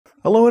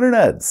Hello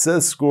Internet,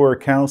 says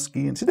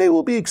Skorkowski, and today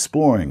we'll be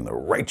exploring the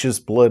Righteous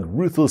Blood,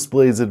 Ruthless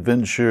Blades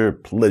adventure,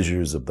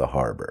 Pleasures of the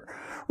Harbour.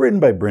 Written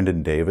by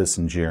Brendan Davis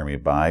and Jeremy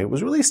Bai, it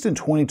was released in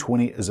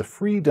 2020 as a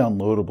free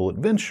downloadable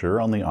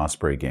adventure on the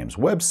Osprey Games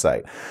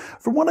website.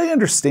 From what I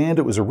understand,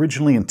 it was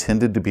originally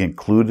intended to be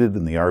included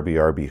in the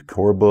RBRB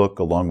core book,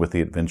 along with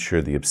the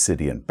adventure The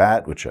Obsidian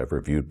Bat, which I've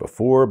reviewed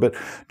before, but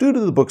due to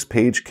the book's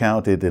page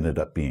count, it ended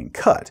up being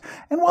cut.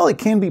 And while it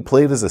can be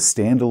played as a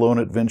standalone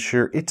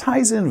adventure, it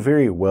ties in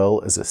very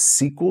well as a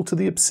sequel to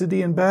The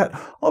Obsidian Bat,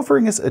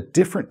 offering us a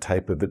different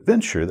type of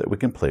adventure that we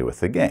can play with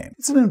the game.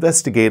 It's an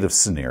investigative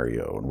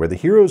scenario where the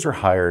heroes are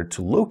hired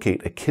to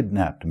locate a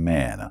kidnapped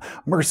man,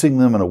 immersing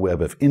them in a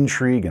web of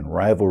intrigue and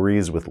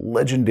rivalries with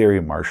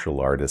legendary martial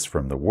artists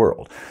from the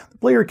world. The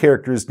player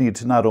characters need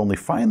to not only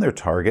find their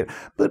target,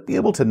 but be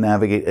able to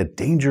navigate a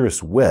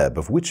dangerous web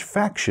of which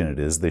faction it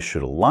is they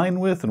should align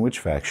with and which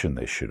faction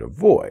they should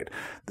avoid.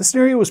 The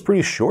scenario was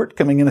pretty short,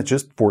 coming in at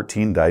just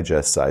 14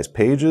 digest-sized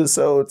pages,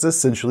 so it's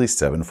essentially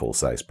 7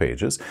 full-size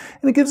pages,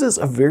 and it gives us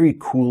a very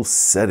cool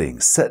setting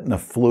set in a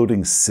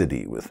floating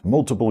city with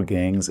multiple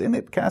gangs, and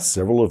it casts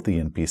several of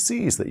the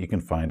NPCs that you can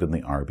find in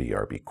the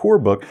RBRB core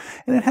book,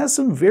 and it has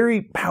some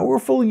very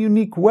powerful,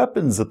 unique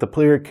weapons that the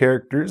player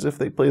characters, if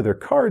they play their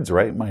cards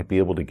right, might be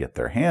able to get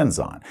their hands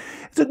on.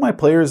 It took my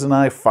players and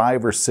I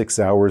 5 or 6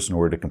 hours in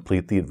order to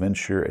complete the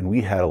adventure, and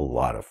we had a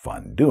lot of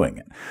fun doing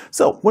it.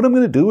 So what I'm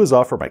going to do is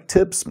offer my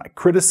tips, my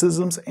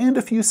criticisms, and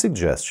a few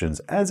suggestions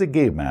as a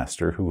game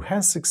master who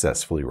has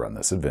successfully run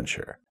this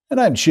adventure. And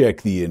I'm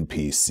Check the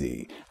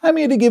NPC. I'm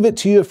here to give it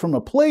to you from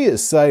a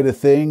player's side of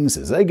things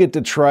as I get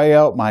to try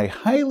out my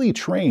highly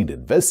trained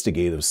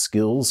investigative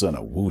skills on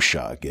a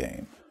Wuxia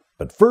game.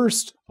 But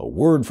first, a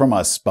word from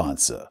our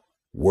sponsor,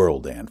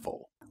 World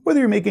Anvil.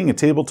 Whether you're making a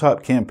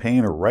tabletop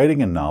campaign or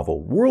writing a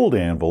novel, World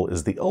Anvil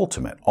is the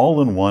ultimate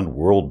all-in-one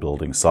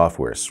world-building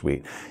software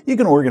suite. You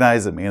can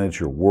organize and manage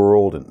your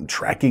world, and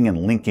tracking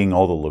and linking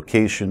all the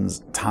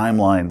locations,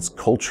 timelines,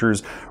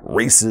 cultures,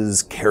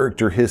 races,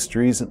 character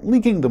histories, and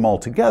linking them all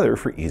together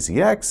for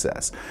easy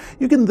access.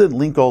 You can then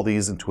link all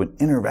these into an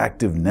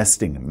interactive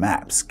nesting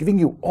maps, giving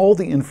you all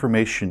the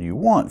information you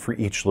want for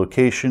each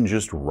location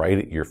just right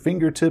at your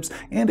fingertips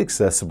and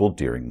accessible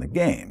during the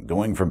game,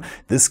 going from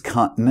this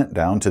continent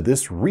down to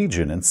this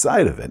region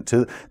inside of it,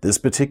 to this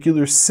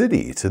particular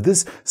city, to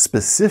this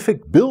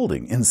specific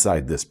building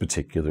inside this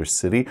particular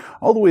city,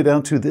 all the way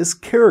down to this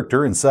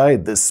character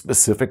inside this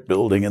specific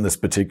building in this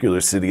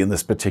particular city in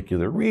this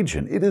particular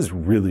region. It is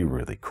really,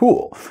 really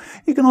cool.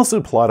 You can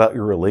also plot out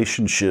your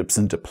relationships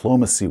and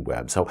diplomacy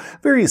webs, how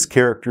various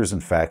characters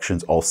and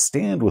factions all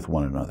stand with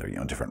one another,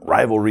 different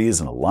rivalries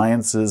and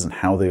alliances and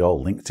how they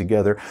all link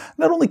together.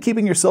 Not only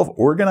keeping yourself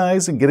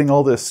organized and getting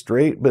all this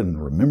straight, but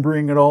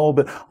remembering it all,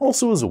 but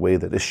also as a way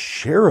that is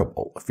shareable.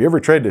 If you ever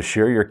tried to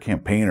share your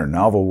campaign or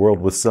novel world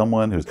with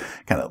someone who's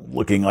kind of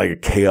looking like a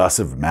chaos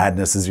of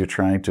madness as you're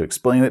trying to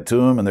explain it to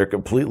them and they're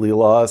completely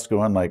lost,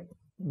 going like,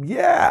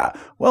 yeah,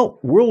 well,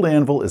 World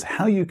Anvil is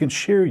how you can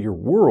share your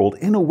world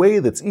in a way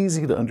that's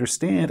easy to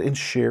understand and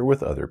share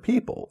with other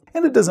people.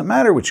 And it doesn't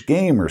matter which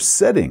game or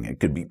setting. It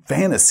could be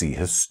fantasy,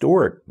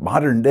 historic,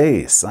 modern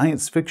day,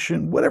 science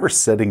fiction, whatever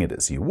setting it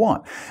is you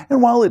want.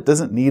 And while it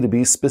doesn't need to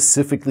be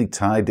specifically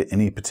tied to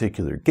any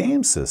particular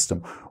game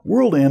system,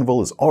 World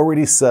Anvil is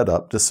already set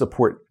up to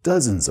support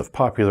dozens of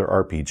popular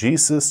RPG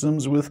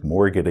systems, with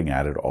more getting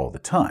added all the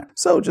time.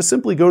 So just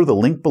simply go to the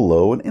link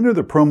below and enter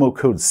the promo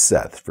code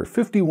SETH for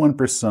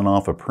 51%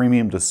 off a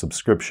premium to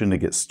subscription to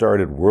get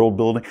started world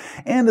building.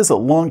 And as a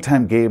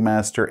longtime game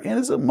master and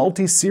as a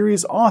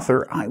multi-series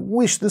author, I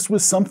wish this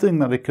was something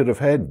that I could have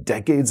had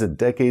decades and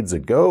decades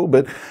ago,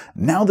 but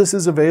now this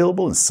is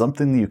available and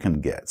something that you can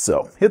get.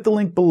 So hit the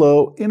link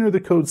below, enter the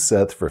code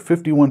SETH for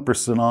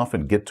 51% off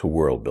and get to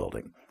world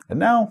building. And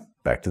now,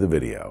 back to the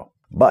video.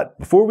 But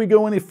before we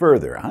go any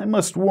further, I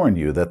must warn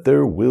you that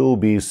there will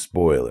be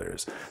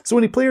spoilers. So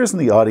any players in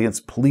the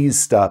audience, please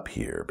stop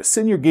here, but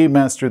send your game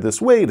master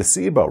this way to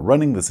see about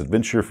running this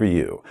adventure for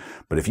you.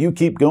 But if you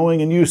keep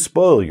going and you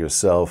spoil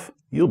yourself,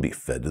 you'll be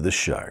fed to the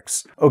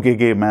sharks. Okay,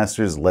 game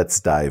masters, let's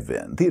dive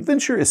in. The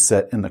adventure is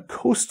set in the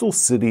coastal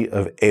city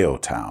of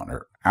Aotown,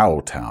 or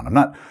Owltown. I'm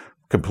not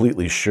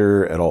completely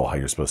sure at all how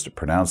you're supposed to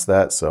pronounce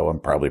that, so I'm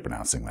probably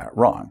pronouncing that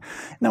wrong.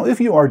 Now, if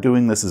you are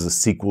doing this as a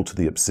sequel to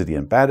the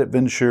Obsidian Bat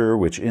adventure,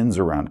 which ends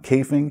around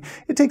Kafing,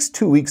 it takes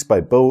 2 weeks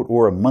by boat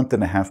or a month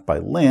and a half by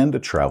land to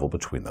travel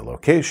between the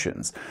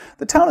locations.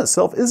 The town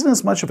itself isn't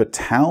as much of a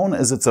town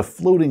as it's a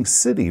floating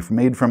city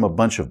made from a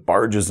bunch of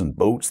barges and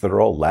boats that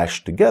are all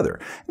lashed together,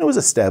 and it was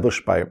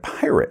established by a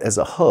pirate as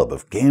a hub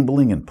of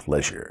gambling and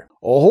pleasure.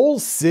 A whole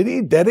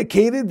city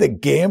dedicated to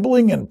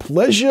gambling and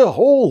pleasure?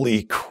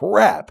 Holy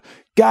crap!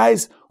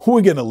 Guys,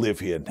 we're gonna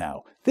live here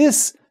now.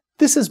 This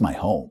is my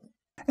home.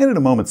 and at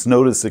a moment's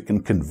notice it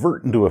can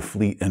convert into a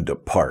fleet and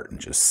depart and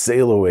just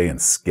sail away and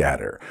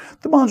scatter.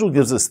 The module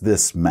gives us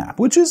this map,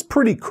 which is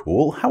pretty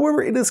cool.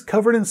 However, it is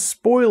covered in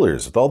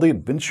spoilers with all the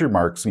adventure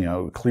marks,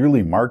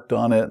 clearly marked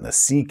on it and the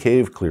sea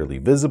cave clearly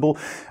visible,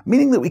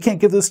 meaning that we can't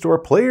give this to our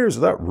players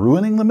without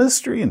ruining the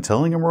mystery and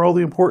telling them where all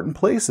the important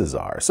places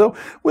are. So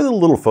with a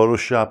little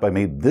Photoshop, I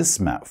made this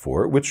map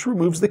for it, which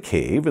removes the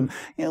cave and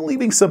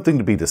leaving something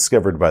to be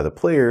discovered by the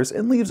players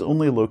and leaves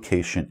only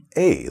location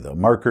A, the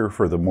marker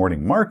for the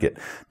morning market.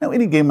 Now,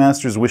 any game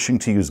masters wishing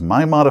to use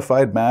my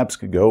modified maps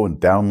could go and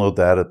download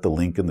that at the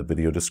link in the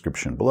video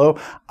description below.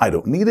 I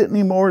don't need it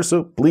anymore,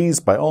 so please,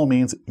 by all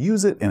means,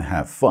 use it and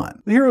have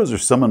fun. The heroes are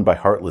summoned by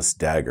Heartless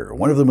Dagger,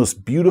 one of the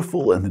most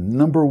beautiful and the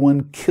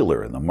 #1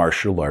 killer in the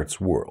martial arts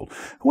world,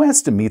 who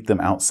has to meet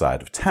them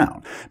outside of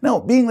town. Now,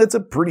 being that's a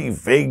pretty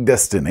vague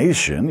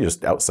destination,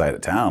 just outside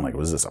of town, like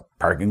was this a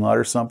parking lot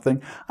or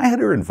something, I had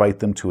her invite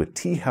them to a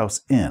tea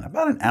house inn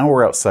about an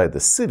hour outside the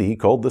city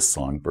called the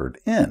Songbird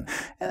Inn.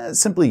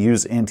 Simply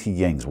use Auntie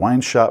Yang's wine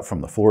shop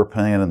from the floor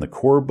plan in the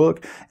core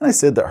book, and I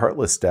said that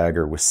Heartless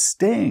Dagger was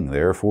staying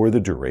there for the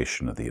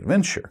duration of the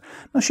adventure.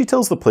 Now, she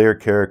tells the player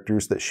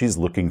characters that she's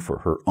looking for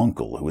her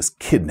uncle, who was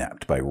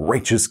kidnapped by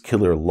righteous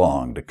killer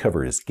Long to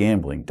cover his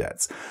gambling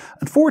debts.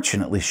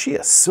 Unfortunately, she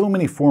has so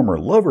many former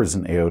lovers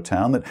in AO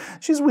Town that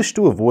she's wished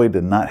to avoid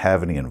and not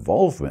have any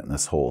involvement in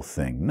this whole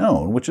thing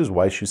known, which is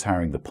why she's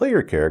hiring the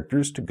player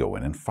characters to go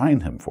in and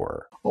find him for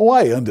her. Oh,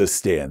 I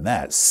understand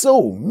that.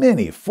 So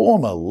many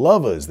former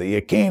lovers that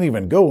you can't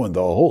even go in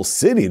the whole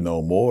city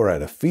no more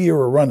out of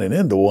fear of running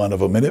into one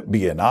of them and it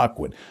being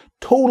awkward.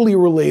 Totally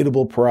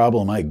relatable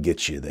problem. I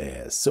get you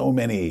there. So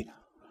many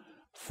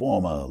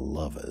former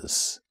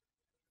lovers.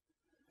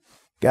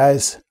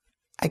 Guys,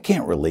 I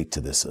can't relate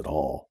to this at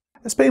all.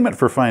 As payment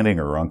for finding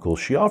her uncle,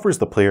 she offers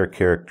the player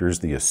characters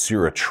the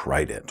Asura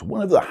Trident,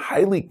 one of the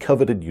highly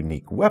coveted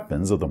unique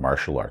weapons of the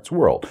martial arts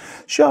world.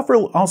 She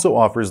also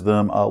offers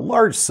them a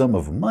large sum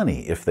of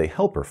money if they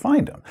help her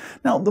find him.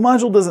 Now, the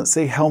module doesn't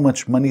say how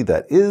much money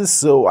that is,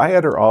 so I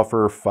had her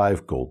offer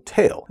 5 gold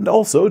tael. And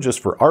also, just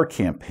for our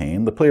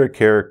campaign, the player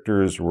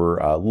characters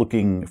were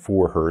looking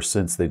for her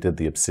since they did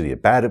the Obsidia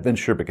Bad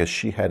adventure because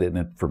she had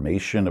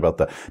information about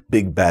the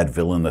big bad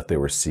villain that they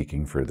were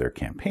seeking for their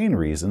campaign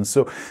reasons,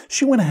 so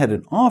she went ahead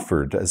and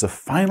offered as a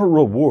final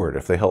reward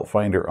if they helped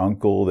find her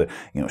uncle that,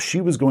 she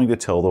was going to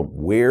tell them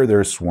where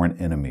their sworn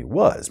enemy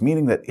was,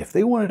 meaning that if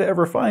they wanted to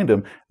ever find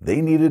him,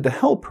 they needed to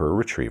help her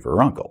retrieve her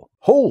uncle.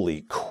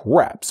 Holy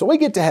crap, so I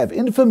get to have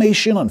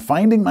information on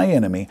finding my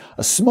enemy,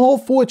 a small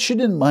fortune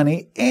in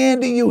money,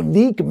 and a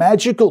unique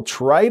magical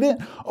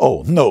trident?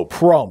 Oh, no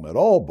problem at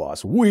all,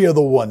 boss. We are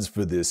the ones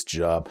for this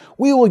job.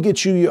 We will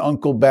get you your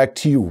uncle back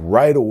to you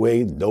right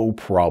away, no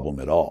problem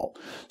at all.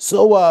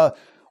 So,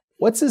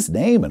 what's his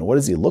name and what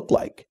does he look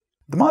like?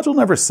 The module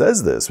never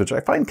says this, which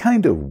I find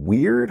kind of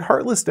weird.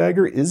 Heartless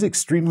Dagger is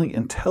extremely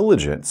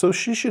intelligent, so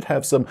she should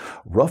have some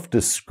rough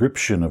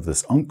description of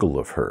this uncle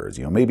of hers.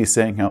 Maybe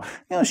saying how,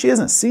 she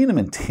hasn't seen him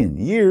in 10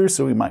 years,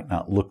 so he might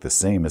not look the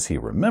same as he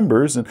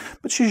remembers,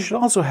 but she should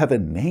also have a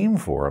name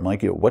for him,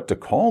 like, what to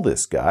call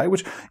this guy,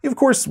 which, of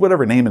course,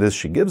 whatever name it is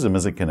she gives him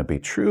isn't going to be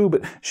true,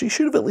 but she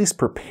should have at least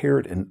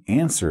prepared an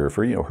answer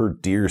for, her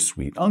dear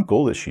sweet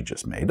uncle that she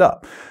just made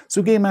up.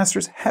 So Game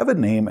Masters, have a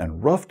name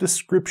and rough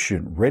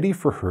description ready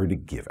for her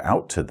to give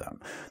out to them.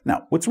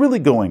 Now, what's really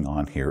going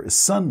on here is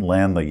Sun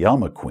Lan, the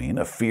Yama Queen,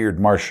 a feared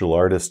martial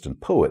artist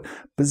and poet,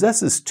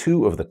 possesses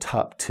 2 of the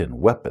top 10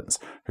 weapons,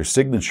 her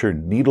signature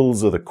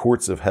Needles of the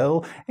Courts of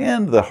Hell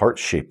and the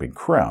Heart-Shaping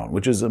Crown,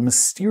 which is a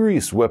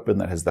mysterious weapon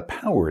that has the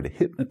power to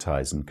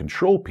hypnotize and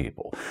control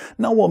people.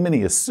 Now, while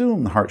many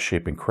assume the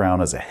Heart-Shaping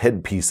Crown is a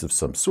headpiece of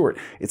some sort,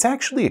 it's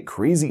actually a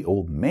crazy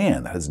old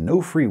man that has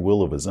no free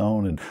will of his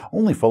own and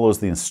only follows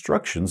the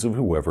instructions of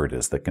whoever it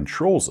is that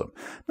controls him.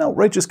 Now,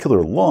 Righteous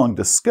Killer Long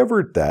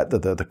discovered that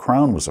the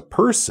crown was a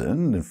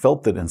person and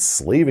felt that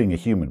enslaving a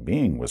human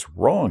being was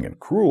wrong and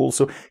cruel,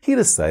 so he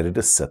decided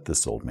to set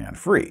this old man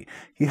free.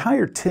 He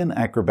hired 10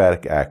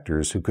 acrobatic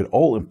actors who could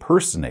all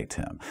impersonate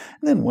him.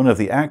 And then one of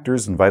the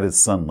actors invited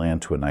Sun Lan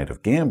to a night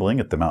of gambling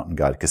at the Mountain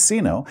God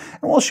Casino,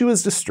 and while she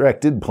was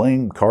distracted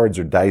playing cards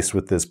or dice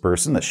with this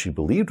person that she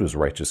believed was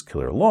Righteous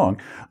Killer Long,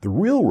 the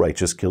real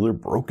Righteous Killer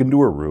broke into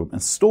her room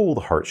and stole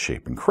the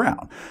Heart-Shaping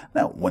Crown.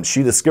 Now, when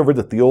she discovered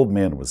that the old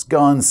man was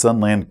gone,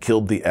 Sun Lan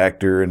killed the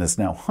actor and is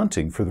now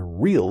hunting for the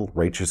real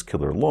Righteous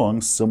Killer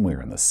Long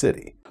somewhere in the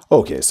city.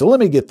 Okay, so let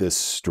me get this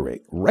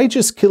straight.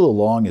 Righteous Killer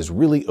Long is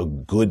really a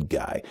good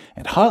guy,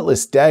 and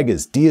Heartless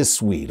Dagger's dear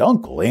sweet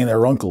uncle ain't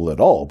her uncle at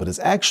all, but is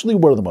actually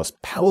one of the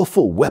most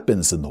powerful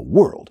weapons in the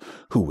world,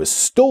 who was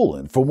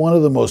stolen from one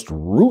of the most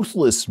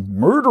ruthless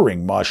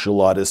murdering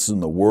martial artists in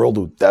the world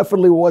who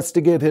definitely wants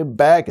to get him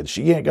back, and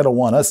she ain't gonna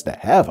want us to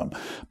have him.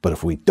 But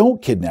if we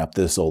don't kidnap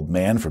this old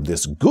man from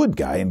this good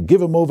guy and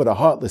give him over to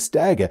Heartless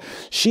Dagger,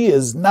 she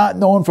is not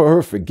known for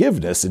her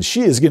forgiveness, and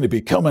she is going to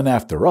be coming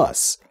after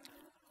us.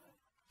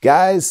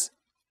 Guys,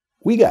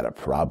 we got a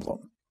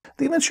problem.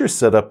 The adventure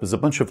setup is a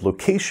bunch of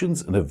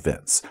locations and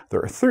events.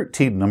 There are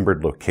 13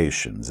 numbered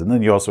locations, and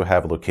then you also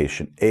have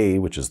location A,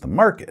 which is the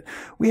market.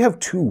 We have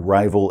two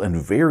rival and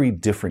very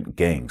different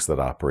gangs that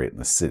operate in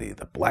the city,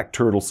 the Black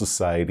Turtle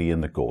Society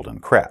and the Golden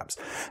Crabs.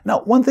 Now,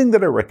 one thing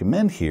that I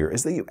recommend here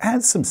is that you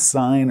add some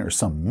sign or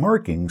some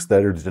markings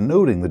that are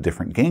denoting the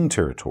different gang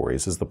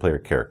territories as the player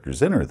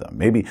characters enter them.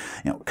 Maybe,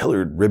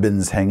 colored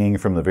ribbons hanging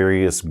from the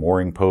various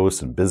mooring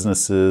posts and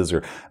businesses,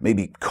 or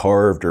maybe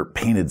carved or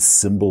painted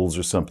symbols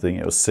or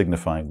something, signifying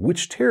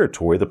which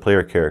territory the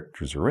player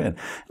characters are in. And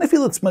I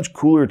feel it's much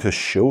cooler to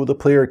show the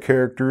player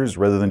characters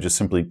rather than just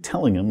simply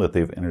telling them that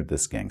they've entered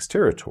this gang's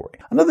territory.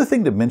 Another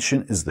thing to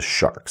mention is the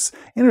sharks.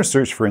 In her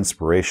search for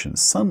inspiration,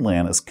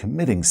 Sunlan is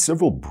committing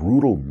several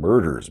brutal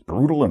murders,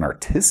 brutal and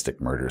artistic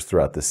murders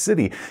throughout the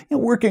city,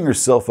 working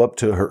herself up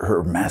to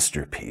her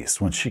masterpiece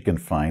when she can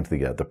find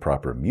the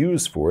proper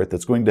muse for it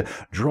that's going to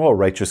draw a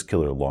righteous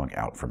killer along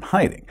out from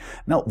hiding.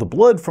 Now, the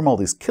blood from all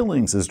these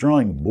killings is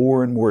drawing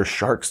more and more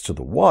sharks to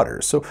the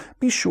water, so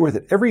be sure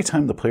that every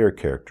time the player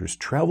characters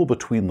travel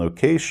between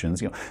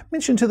locations,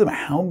 mention to them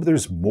how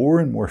there's more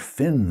and more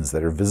fins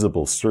that are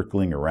visible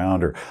circling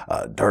around, or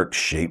dark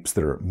shapes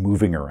that are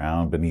moving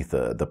around beneath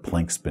the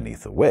planks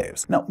beneath the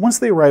waves. Now, once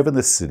they arrive in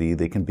the city,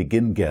 they can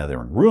begin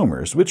gathering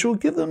rumors, which will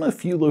give them a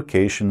few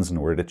locations in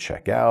order to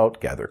check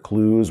out, gather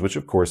clues, which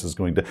of course is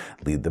going to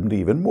lead them to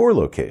even more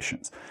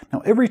locations.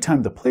 Now, every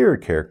time the player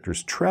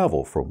characters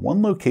travel from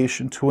one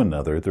location to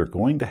another, they're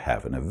going to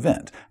have an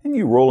event, and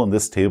you roll on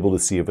this table to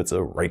see if it's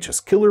a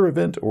righteous killer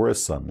event or a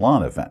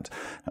Sunlan event.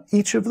 Now,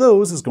 each of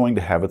those is going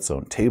to have its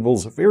own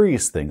tables of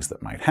various things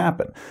that might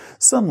happen.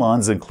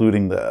 Sunlan's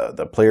including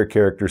the player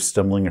characters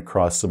stumbling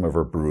across some of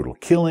her brutal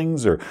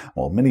killings, or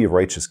while many of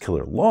Righteous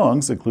Killer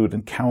Long's include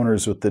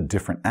encounters with the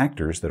different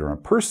actors that are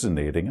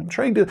impersonating and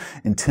trying to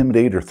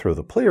intimidate or throw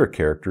the player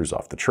characters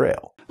off the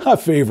trail. My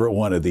favorite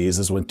one of these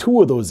is when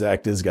two of those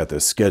actors got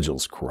their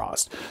schedules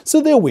crossed. So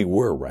there we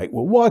were, right?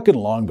 We're walking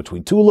along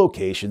between two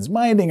locations,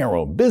 minding our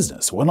own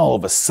business, when all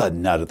of a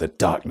sudden, out of the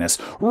darkness,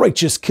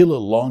 Righteous Killer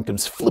Long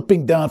comes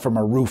flipping down from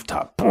a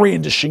rooftop,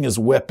 brandishing his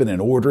weapon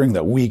and ordering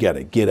that we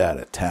gotta get out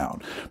of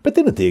town. But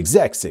then at the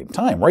exact same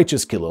time,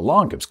 Righteous Killer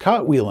Long comes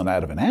cartwheeling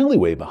out of an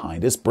alleyway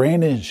behind us,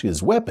 brandishing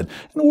his weapon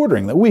and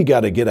ordering that we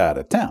gotta get out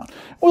of town.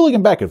 We're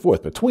looking back and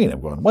forth between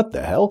them, going, what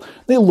the hell?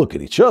 They look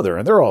at each other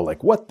and they're all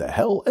like, what the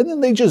hell? And then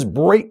they just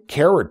break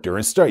character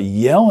and start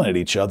yelling at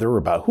each other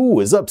about who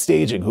is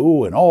upstaging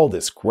who and all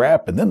this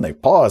crap. And then they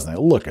pause and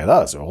they look at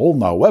us. They're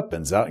holding our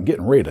weapons out and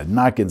getting ready to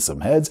knock in some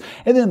heads.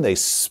 And then they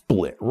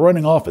split,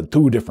 running off in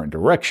two different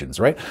directions,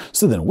 right?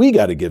 So then we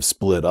got to give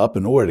split up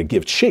in order to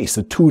give chase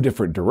in two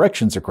different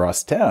directions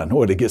across town in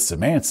order to get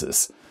some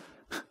answers.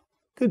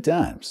 Good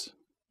times.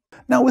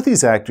 Now, with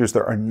these actors,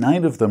 there are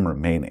 9 of them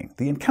remaining.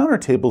 The encounter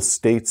table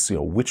states,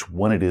 which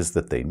one it is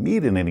that they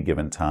meet at any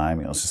given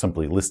time, so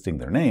simply listing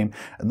their name,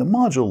 and the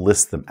module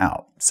lists them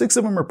out. 6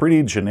 of them are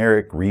pretty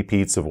generic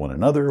repeats of one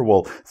another,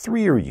 while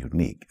 3 are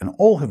unique, and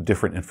all have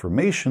different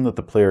information that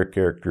the player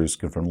characters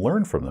can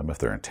learn from them if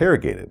they're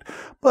interrogated.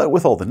 But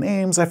with all the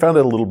names, I found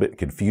it a little bit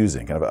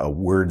confusing, kind of a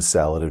word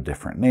salad of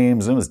different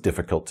names, and it was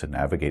difficult to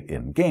navigate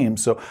in-game,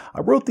 so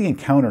I wrote the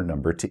encounter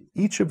number to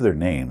each of their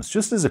names,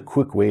 just as a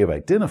quick way of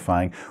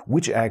identifying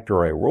which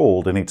actor I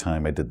rolled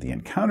anytime I did the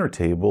encounter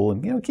table,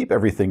 and keep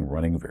everything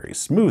running very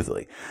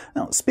smoothly.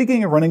 Now,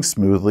 speaking of running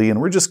smoothly, and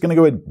we're just going to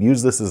go ahead and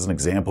use this as an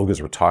example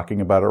because we're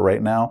talking about it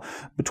right now,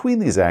 between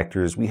these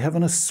actors we have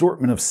an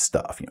assortment of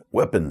stuff,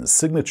 weapons,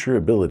 signature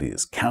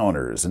abilities,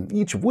 counters, and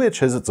each of which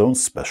has its own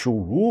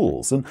special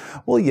rules. And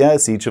well,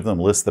 yes, each of them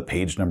lists the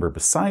page number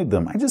beside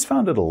them. I just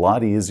found it a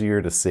lot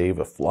easier to save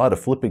a lot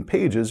of flipping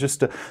pages just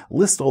to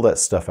list all that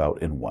stuff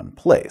out in one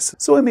place.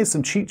 So I made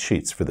some cheat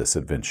sheets for this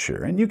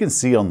adventure, and you can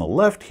see on the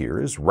left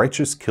here is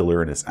Righteous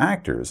Killer and his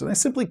actors, and I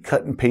simply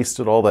cut and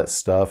pasted all that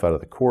stuff out of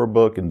the core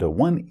book into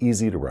one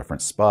easy to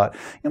reference spot,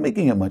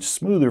 making it much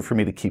smoother for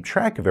me to keep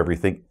track of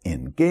everything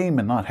in-game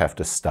and not have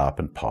to stop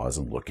and pause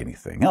and look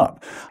anything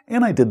up.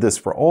 And I did this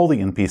for all the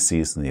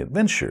NPCs in the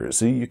adventure,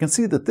 so you can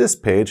see that this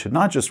page had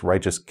not just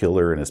Righteous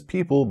Killer and his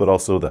people, but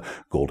also the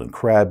Golden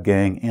Crab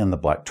Gang and the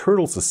Black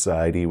Turtle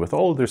Society with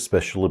all of their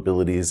special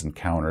abilities and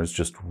counters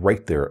just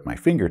right there at my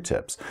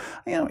fingertips.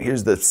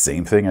 Here's the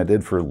same thing I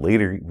did for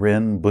Lady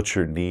Rin,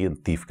 Butcher Knee,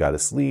 and Thief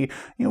Goddess Lee,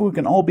 who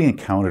can all be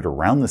encountered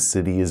around the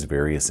city as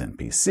various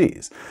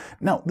NPCs.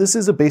 Now, this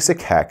is a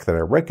basic hack that I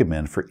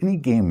recommend for any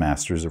game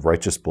masters of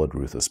Righteous Blood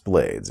Ruthless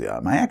Blades.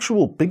 My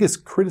actual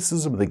biggest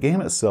criticism of the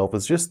game itself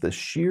is just the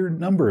sheer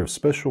number of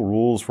special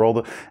rules for all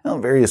the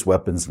various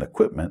weapons and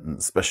equipment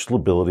and special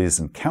abilities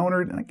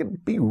encountered, and it can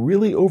be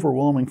really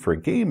overwhelming for a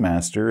game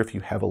master if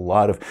you have a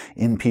lot of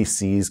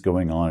NPCs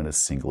going on in a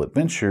single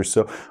adventure.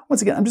 So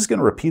once again, I'm just going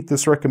to repeat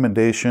this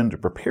recommendation to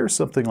prepare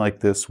something like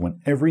this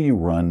whenever whenever you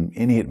run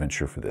any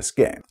adventure for this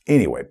game.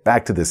 Anyway,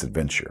 back to this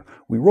adventure.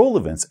 We roll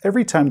events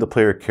every time the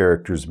player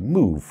characters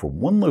move from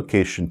one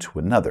location to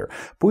another,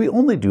 but we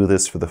only do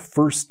this for the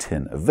first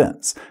 10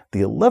 events.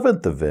 The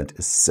 11th event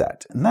is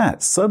set, and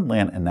that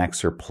Sunland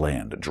enacts her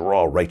plan to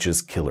draw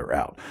Righteous Killer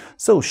out.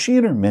 So she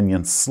and her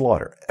minions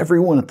slaughter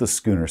everyone at the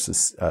schooner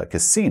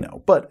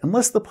casino, but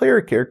unless the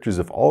player characters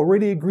have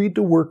already agreed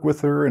to work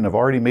with her and have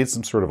already made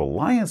some sort of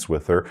alliance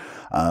with her,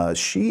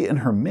 she and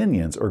her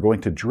minions are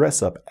going to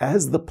dress up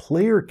as the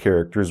player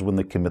characters when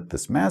they commit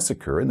this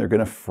massacre, and they're going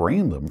to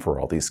frame them for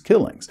all these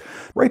killings.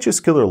 Righteous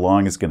Killer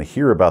Long is going to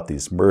hear about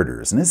these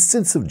murders, and his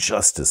sense of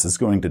justice is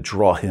going to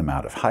draw him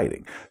out of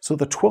hiding. So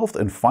the 12th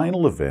and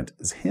final event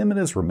is him and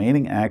his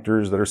remaining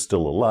actors that are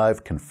still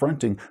alive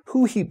confronting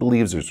who he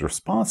believes is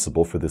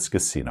responsible for this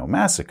casino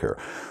massacre,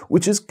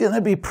 which is going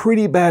to be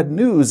pretty bad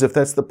news if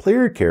that's the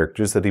player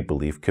characters that he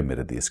believes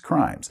committed these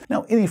crimes.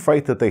 Now, any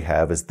fight that they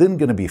have is then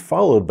going to be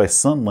followed by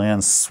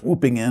Sunland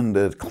swooping in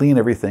to clean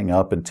everything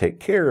up and take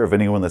care of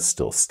anyone that's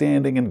still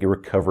standing and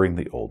recovering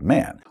the old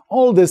man.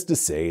 All this to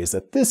say is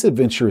that this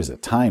adventure is a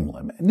time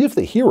limit, and if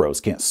the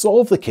heroes can't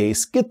solve the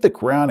case, get the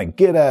crown, and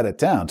get out of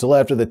town till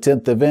after the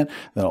 10th event,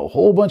 then a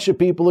whole bunch of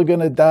people are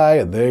going to die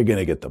and they're going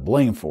to get the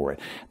blame for it.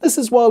 This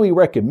is why we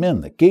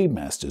recommend that Game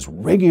Masters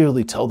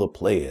regularly tell the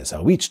players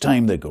how each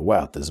time they go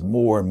out there's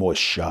more and more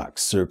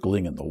sharks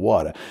circling in the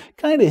water,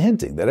 kind of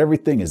hinting that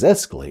everything is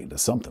escalating to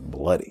something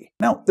bloody.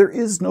 Now, there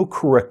is no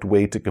correct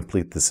way to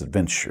complete this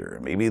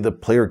adventure. Maybe the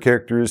player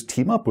characters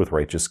team up with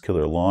Righteous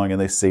Killer Long and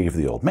they save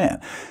the old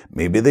man.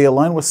 Maybe they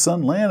align with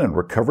Sunland and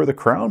recover the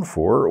crown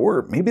for her,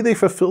 or maybe they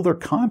fulfill their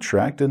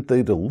contract and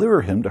they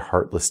deliver him to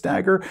Heartless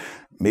Dagger.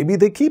 Maybe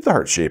they keep the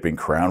heart-shaping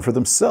crown for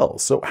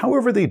themselves. So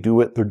however they do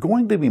it, they're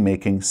going to be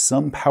making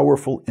some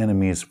powerful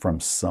enemies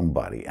from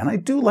somebody. And I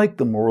do like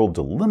the moral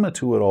dilemma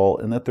to it all,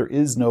 in that there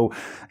is no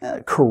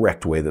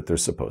correct way that they're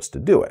supposed to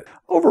do it.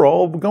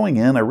 Overall, going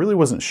in, I really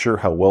wasn't sure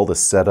how well the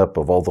setup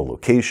of all the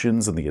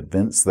locations and the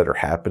events that are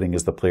happening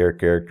as the player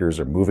characters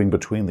are moving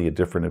between the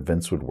different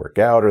events would work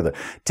out, or the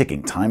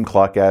ticking time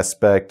clock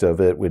aspect of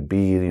it would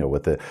be,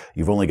 with the,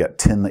 you've only got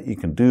 10 that you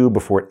can do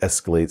before it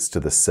escalates to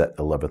the set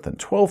 11th and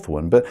 12th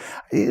one. But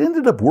it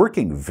ended up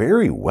working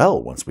very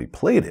well once we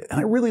played it. And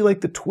I really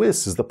like the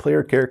twist as the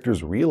player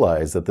characters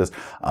realize that this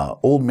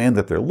old man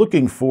that they're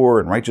looking for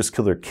and Righteous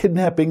Killer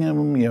kidnapping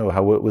him,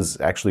 how it was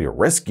actually a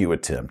rescue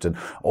attempt, and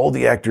all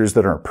the actors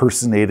that are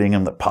impersonating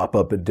him that pop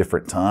up at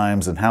different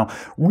times, and how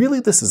really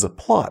this is a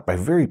plot by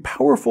very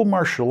powerful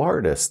martial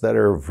artists that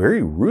are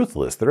very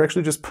ruthless. They're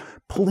actually just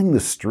pulling the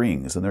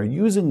strings, and they're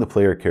using the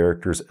player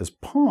characters as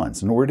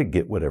pawns in order to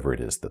get whatever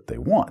it is that they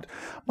want.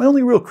 My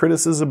only real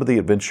criticism of the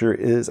adventure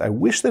is I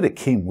wish that it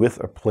came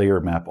with a player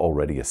map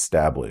already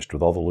established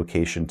with all the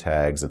location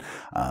tags, and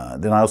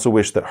then I also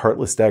wish that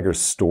Heartless Dagger's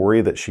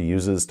story that she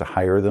uses to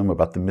hire them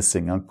about the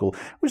missing uncle,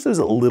 wish there's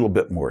a little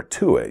bit more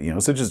to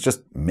it, such as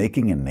just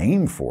making a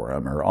name for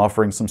him or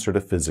offering some sort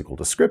of physical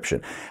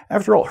description.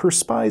 After all, her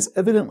spies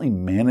evidently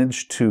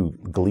managed to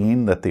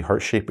glean that the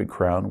heart-shaping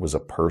crown was a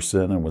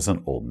person and was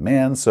an old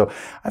man, so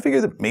I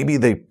figured that maybe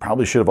they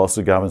probably should have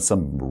also given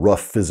some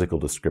rough physical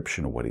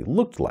description of what he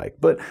looked like.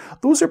 But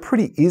those are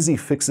pretty easy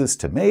fixes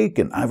to make,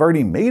 and I've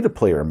already made a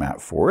player map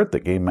for it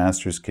that Game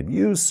Masters can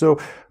use, so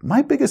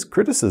my biggest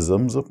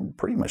criticisms are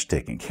pretty much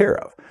taken care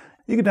of.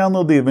 You can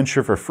download the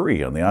adventure for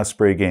free on the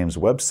Osprey Games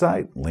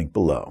website, link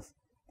below.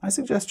 I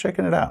suggest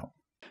checking it out.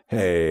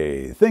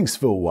 Hey, thanks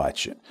for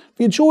watching. If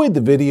you enjoyed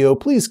the video,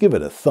 please give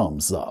it a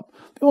thumbs up.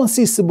 If you want to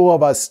see some more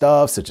of our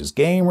stuff, such as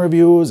game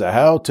reviews or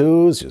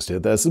how-tos, just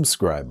hit that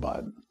subscribe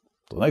button.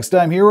 Till next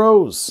time,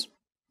 heroes,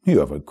 you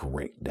have a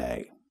great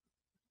day.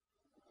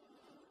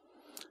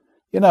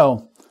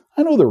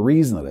 I know the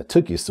reason that it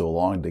took you so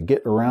long to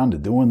get around to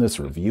doing this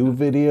review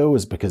video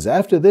is because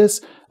after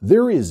this,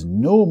 there is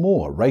no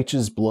more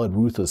Righteous Blood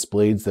Ruthless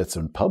Blades that's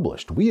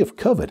unpublished. We have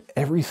covered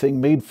everything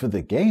made for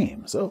the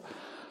game. So,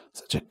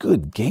 such a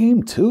good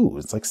game too.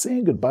 It's like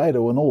saying goodbye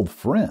to an old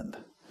friend.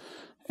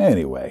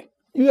 Anyway,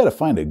 you gotta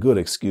find a good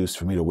excuse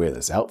for me to wear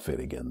this outfit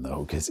again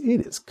though, because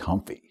it is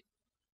comfy.